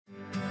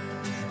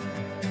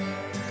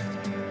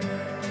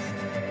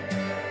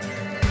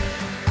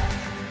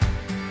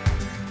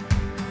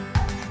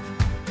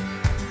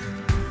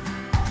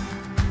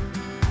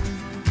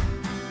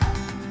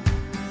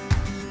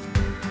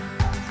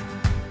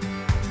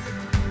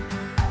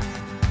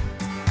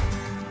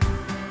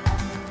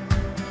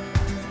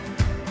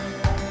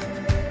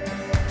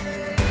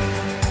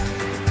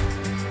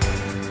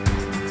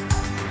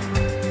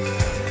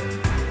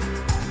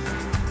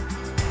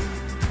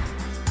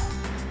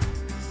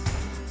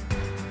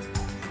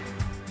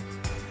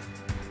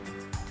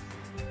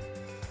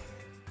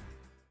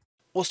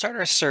We'll start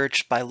our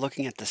search by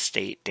looking at the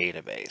state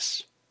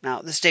database. Now,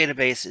 this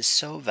database is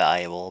so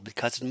valuable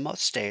because in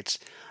most states,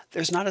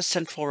 there's not a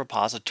central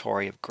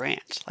repository of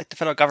grants like the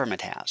federal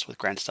government has with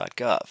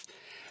grants.gov.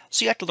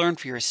 So you have to learn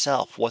for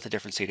yourself what the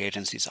different state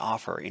agencies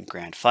offer in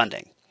grant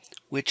funding,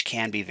 which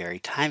can be very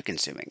time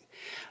consuming.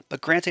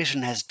 But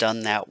GrantStation has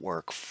done that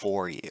work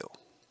for you.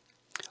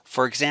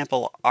 For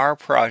example, our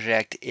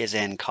project is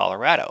in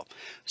Colorado.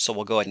 So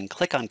we'll go ahead and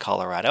click on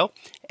Colorado,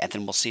 and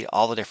then we'll see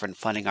all the different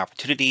funding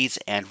opportunities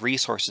and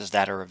resources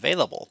that are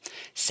available,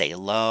 say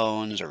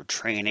loans or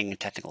training and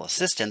technical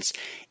assistance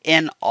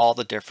in all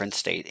the different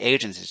state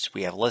agencies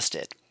we have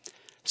listed.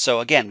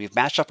 So again, we've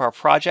matched up our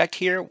project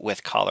here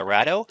with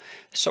Colorado.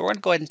 So we're going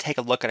to go ahead and take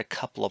a look at a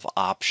couple of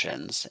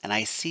options. And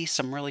I see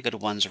some really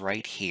good ones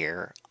right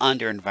here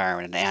under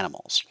Environment and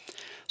Animals.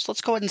 So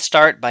let's go ahead and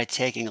start by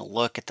taking a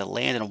look at the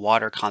Land and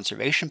Water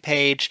Conservation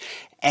page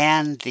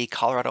and the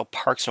Colorado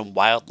Parks and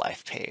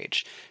Wildlife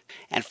page.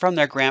 And from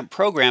their grant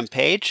program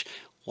page,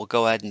 we'll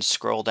go ahead and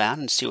scroll down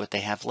and see what they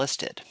have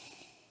listed.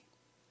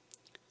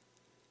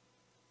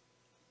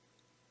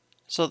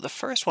 So the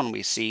first one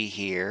we see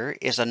here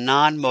is a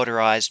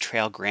non-motorized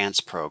trail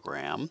grants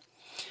program.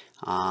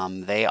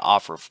 They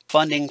offer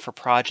funding for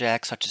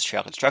projects such as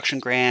trail construction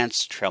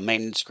grants, trail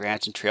maintenance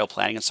grants, and trail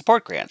planning and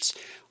support grants.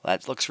 Well,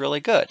 that looks really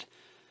good.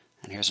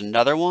 And here's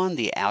another one,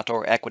 the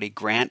Outdoor Equity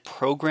Grant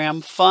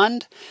Program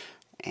Fund.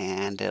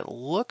 And it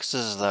looks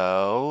as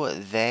though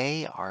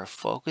they are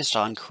focused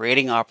on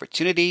creating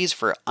opportunities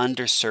for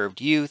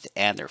underserved youth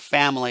and their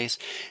families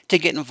to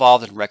get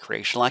involved in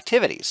recreational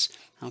activities.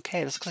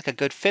 Okay, this looks like a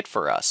good fit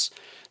for us.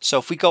 So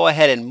if we go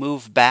ahead and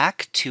move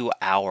back to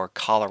our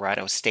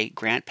Colorado State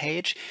grant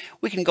page,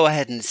 we can go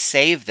ahead and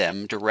save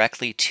them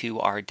directly to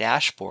our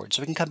dashboard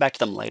so we can come back to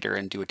them later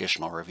and do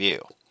additional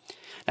review.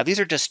 Now,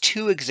 these are just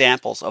two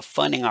examples of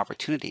funding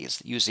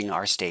opportunities using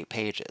our state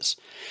pages.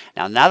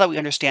 Now that we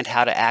understand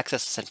how to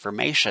access this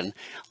information,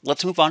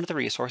 let's move on to the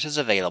resources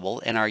available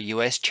in our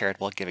U.S.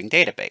 Charitable Giving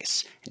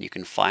Database. And you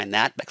can find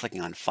that by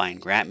clicking on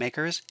Find Grant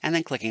Makers and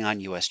then clicking on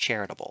U.S.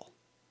 Charitable.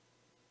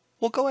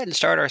 We'll go ahead and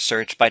start our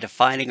search by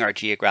defining our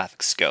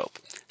geographic scope.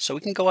 So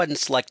we can go ahead and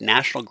select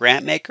national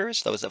grant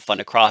makers, those that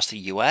fund across the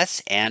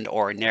U.S. and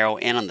or narrow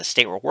in on the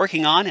state we're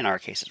working on, in our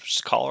case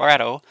it's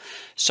Colorado.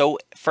 So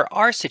for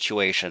our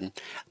situation,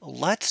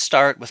 let's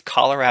start with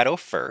Colorado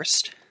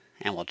first,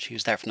 and we'll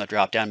choose that from the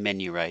drop-down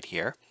menu right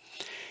here.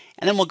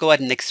 And then we'll go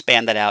ahead and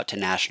expand that out to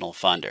national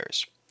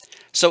funders.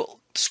 So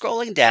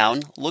scrolling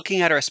down,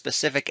 looking at our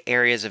specific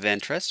areas of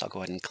interest, I'll go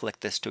ahead and click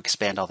this to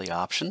expand all the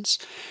options.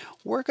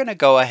 We're going to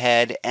go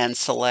ahead and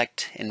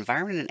select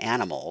Environment and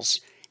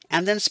Animals,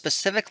 and then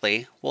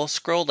specifically we'll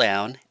scroll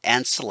down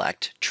and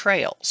select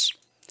Trails.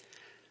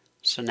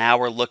 So now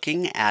we're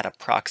looking at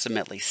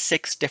approximately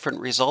 6 different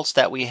results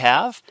that we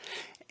have.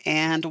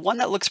 And one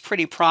that looks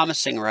pretty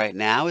promising right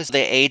now is the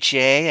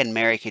HA and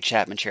Mary Kay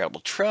Chapman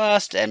Charitable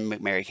Trust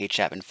and Mary Kay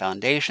Chapman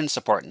Foundation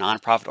support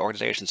nonprofit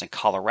organizations in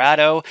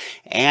Colorado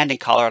and in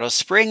Colorado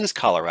Springs,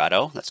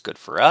 Colorado. That's good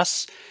for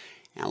us.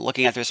 And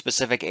looking at their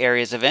specific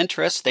areas of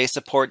interest, they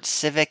support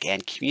civic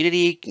and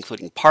community,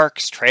 including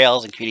parks,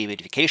 trails, and community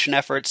beautification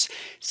efforts,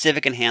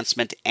 civic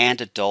enhancement,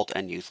 and adult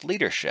and youth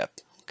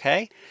leadership.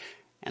 Okay?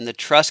 And the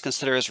trust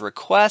considers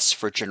requests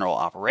for general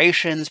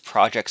operations,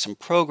 projects and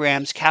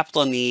programs,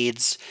 capital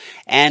needs,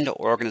 and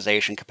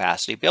organization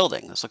capacity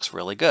building. This looks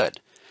really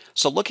good.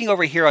 So looking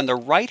over here on the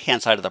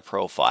right-hand side of the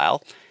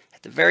profile,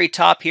 at the very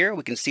top here,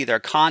 we can see their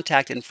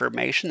contact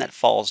information that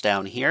falls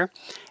down here,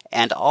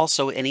 and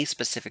also any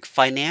specific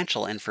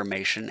financial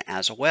information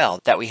as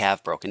well that we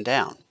have broken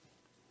down.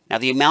 Now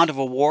the amount of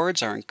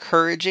awards are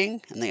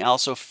encouraging, and they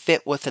also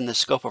fit within the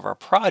scope of our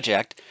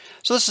project,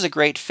 so this is a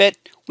great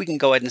fit. We can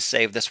go ahead and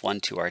save this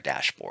one to our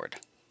dashboard.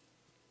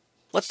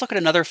 Let's look at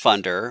another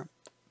funder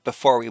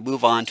before we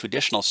move on to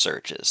additional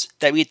searches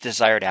that meet the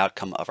desired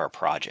outcome of our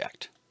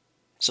project.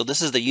 So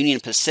this is the Union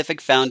Pacific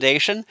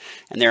Foundation,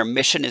 and their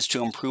mission is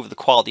to improve the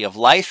quality of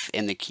life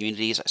in the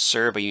communities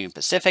served by Union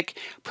Pacific,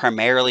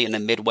 primarily in the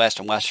Midwest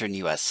and Western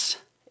U.S.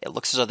 It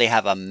looks as though they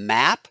have a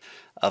map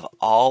of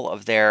all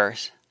of their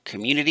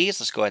communities.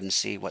 Let's go ahead and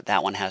see what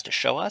that one has to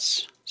show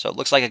us. So it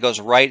looks like it goes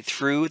right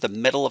through the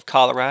middle of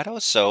Colorado,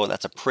 so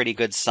that's a pretty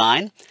good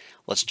sign.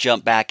 Let's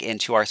jump back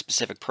into our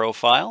specific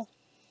profile.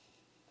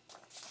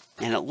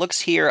 And it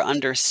looks here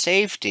under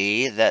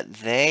safety that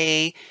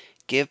they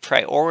give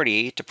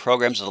priority to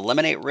programs that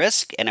eliminate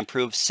risk and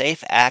improve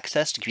safe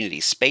access to community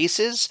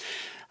spaces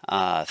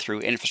through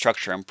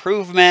infrastructure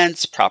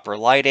improvements, proper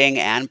lighting,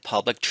 and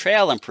public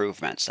trail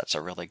improvements. That's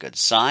a really good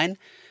sign.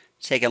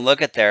 Take a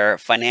look at their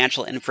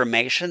financial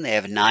information. They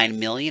have $9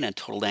 million in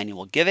total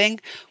annual giving,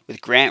 with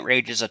grant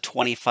ranges of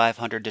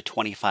 $2,500 to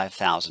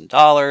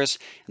 $25,000,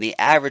 and the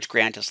average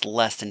grant is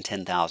less than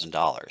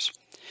 $10,000.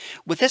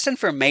 With this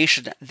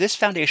information, this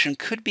foundation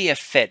could be a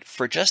fit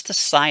for just the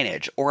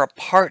signage or a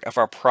part of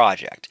our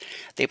project.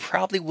 They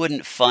probably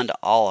wouldn't fund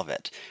all of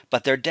it,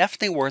 but they're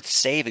definitely worth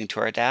saving to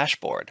our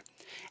dashboard.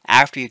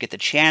 After you get the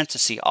chance to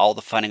see all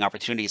the funding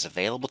opportunities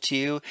available to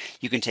you,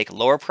 you can take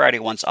lower priority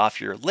ones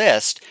off your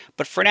list,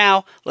 but for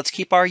now, let's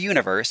keep our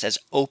universe as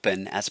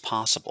open as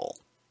possible.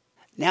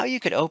 Now you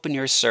could open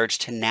your search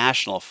to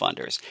national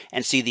funders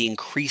and see the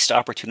increased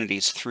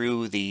opportunities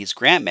through these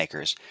grant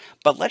makers.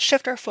 But let's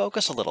shift our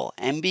focus a little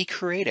and be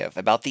creative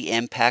about the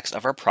impacts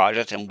of our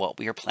project and what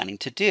we are planning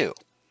to do.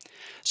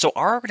 So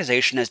our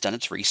organization has done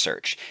its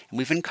research, and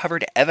we've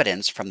uncovered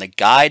evidence from the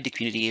Guide to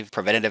Community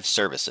Preventative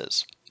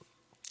Services.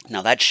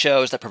 Now that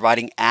shows that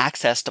providing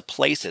access to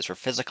places for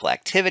physical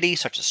activity,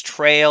 such as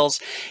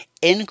trails,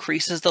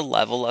 increases the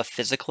level of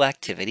physical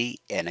activity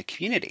in a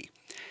community.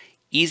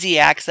 Easy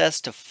access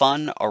to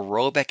fun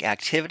aerobic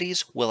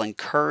activities will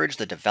encourage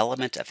the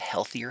development of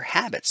healthier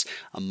habits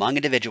among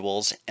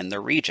individuals in the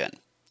region.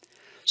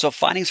 So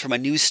findings from a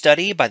new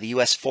study by the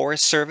U.S.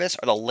 Forest Service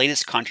are the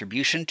latest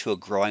contribution to a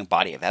growing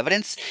body of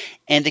evidence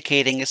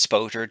indicating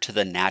exposure to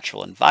the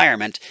natural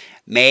environment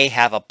may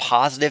have a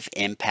positive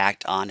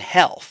impact on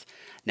health.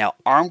 Now,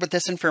 armed with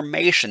this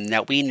information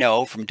that we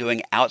know from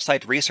doing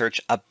outside research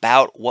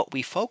about what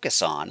we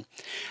focus on,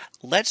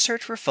 let's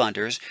search for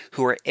funders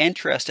who are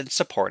interested in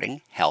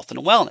supporting health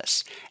and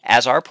wellness,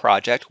 as our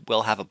project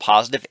will have a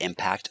positive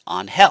impact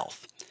on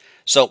health.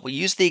 So we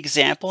use the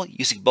example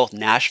using both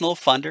national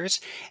funders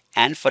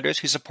and funders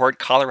who support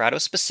Colorado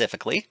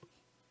specifically.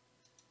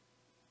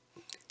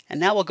 And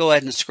now we'll go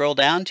ahead and scroll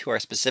down to our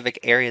specific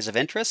areas of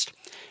interest,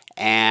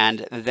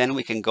 and then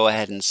we can go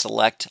ahead and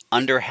select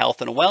under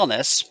health and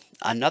wellness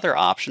another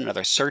option,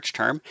 another search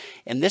term.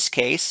 In this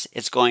case,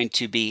 it's going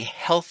to be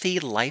healthy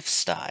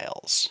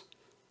lifestyles.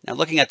 Now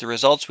looking at the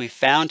results we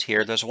found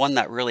here, there's one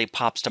that really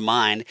pops to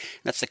mind,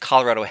 and that's the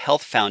Colorado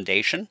Health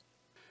Foundation.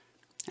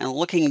 And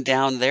looking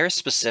down their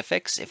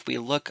specifics, if we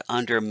look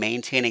under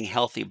maintaining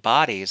healthy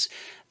bodies,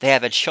 they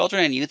have a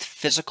children and youth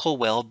physical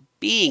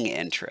well-being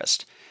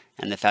interest.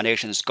 And the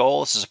foundation's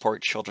goal is to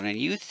support children and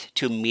youth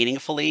to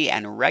meaningfully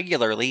and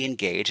regularly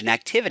engage in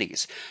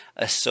activities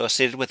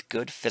associated with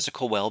good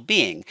physical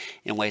well-being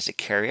in ways that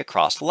carry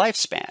across the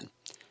lifespan.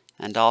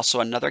 And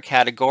also another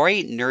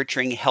category,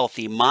 nurturing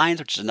healthy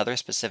minds, which is another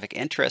specific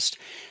interest.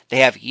 They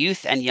have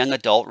youth and young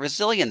adult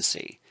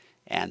resiliency.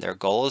 And their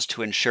goal is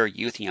to ensure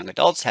youth and young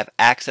adults have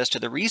access to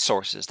the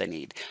resources they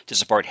need to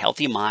support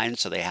healthy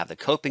minds so they have the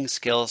coping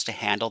skills to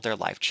handle their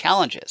life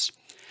challenges.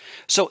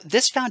 So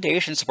this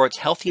foundation supports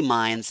healthy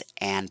minds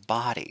and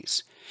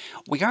bodies.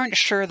 We aren't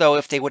sure, though,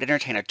 if they would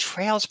entertain a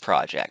trails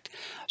project.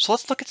 So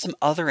let's look at some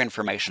other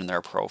information in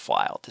their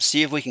profile to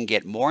see if we can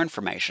get more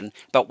information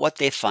about what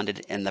they've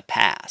funded in the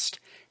past.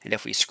 And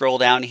if we scroll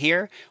down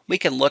here, we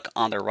can look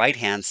on the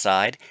right-hand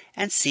side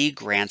and see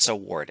grants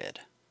awarded.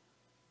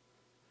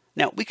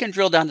 Now, we can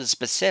drill down to the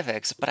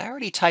specifics, but I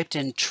already typed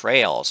in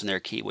trails in their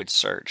keyword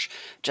search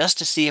just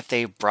to see if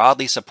they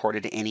broadly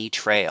supported any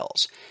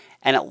trails.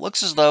 And it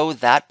looks as though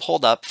that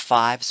pulled up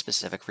 5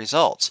 specific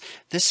results.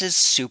 This is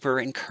super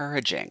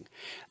encouraging.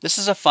 This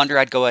is a funder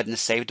I'd go ahead and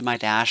save to my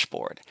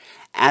dashboard.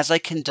 As I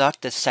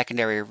conduct this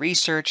secondary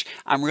research,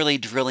 I'm really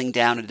drilling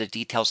down into the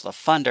details of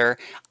the funder.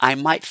 I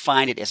might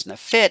find it isn't a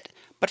fit,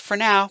 but for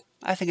now,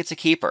 I think it's a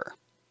keeper.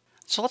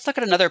 So let's look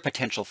at another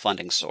potential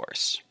funding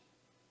source.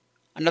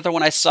 Another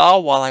one I saw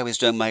while I was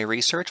doing my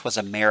research was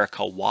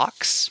America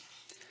Walks.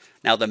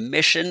 Now, the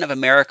mission of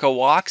America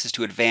Walks is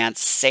to advance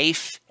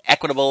safe,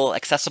 equitable,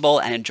 accessible,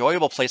 and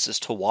enjoyable places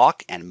to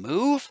walk and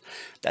move.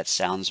 That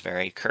sounds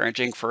very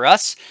encouraging for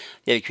us.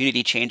 They have a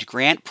community change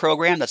grant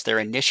program. That's their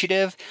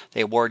initiative.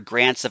 They award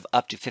grants of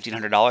up to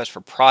 $1,500 for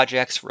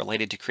projects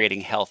related to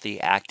creating healthy,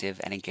 active,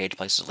 and engaged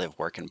places to live,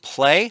 work, and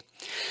play.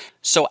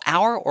 So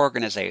our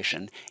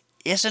organization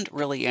isn't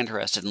really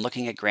interested in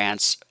looking at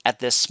grants at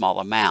this small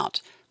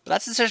amount. But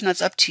that's a decision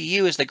that's up to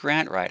you as the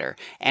grant writer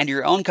and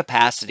your own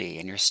capacity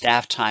and your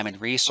staff time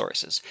and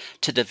resources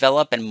to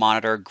develop and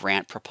monitor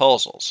grant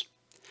proposals.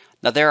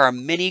 Now, there are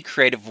many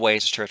creative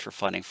ways to search for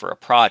funding for a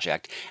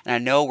project, and I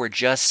know we're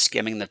just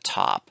skimming the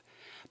top.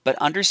 But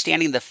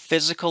understanding the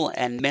physical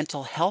and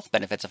mental health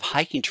benefits of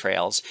hiking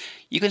trails,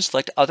 you can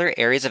select other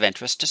areas of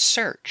interest to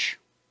search.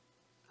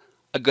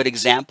 A good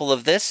example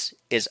of this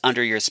is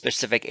under your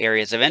specific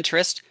areas of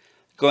interest,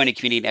 going to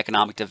Community and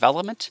Economic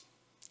Development,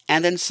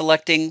 and then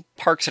selecting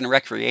Parks and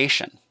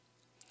Recreation.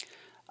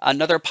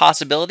 Another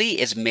possibility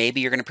is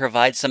maybe you're going to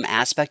provide some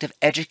aspect of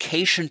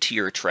education to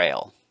your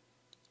trail.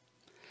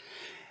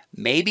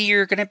 Maybe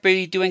you're going to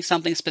be doing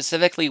something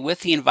specifically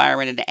with the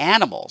environment and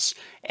animals,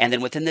 and then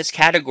within this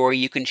category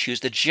you can choose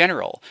the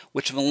general,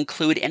 which will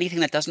include anything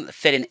that doesn't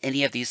fit in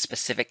any of these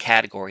specific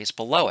categories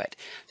below it.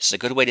 This is a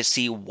good way to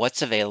see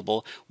what's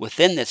available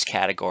within this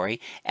category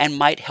and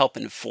might help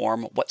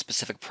inform what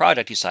specific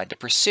project you decide to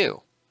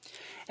pursue.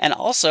 And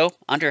also,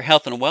 under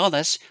health and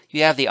wellness,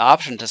 you have the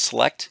option to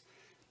select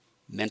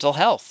mental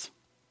health.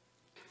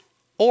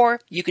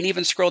 Or you can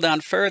even scroll down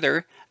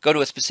further, go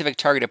to a specific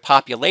targeted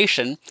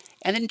population,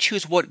 and then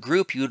choose what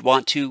group you'd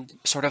want to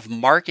sort of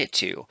market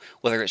to,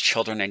 whether it's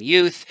children and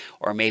youth,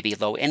 or maybe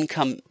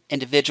low-income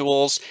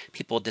individuals,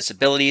 people with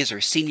disabilities, or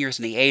seniors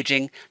in the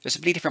aging. There's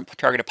many different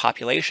targeted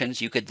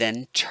populations you could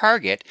then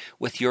target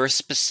with your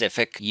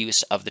specific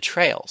use of the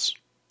trails.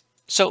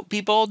 So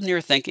be bold in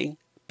your thinking,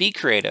 be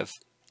creative,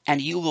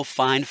 and you will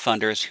find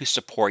funders who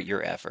support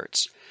your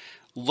efforts.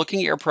 Looking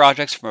at your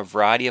projects from a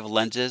variety of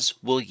lenses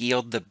will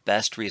yield the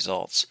best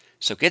results.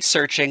 So get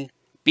searching,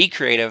 be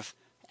creative,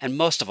 and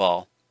most of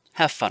all,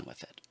 have fun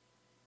with it.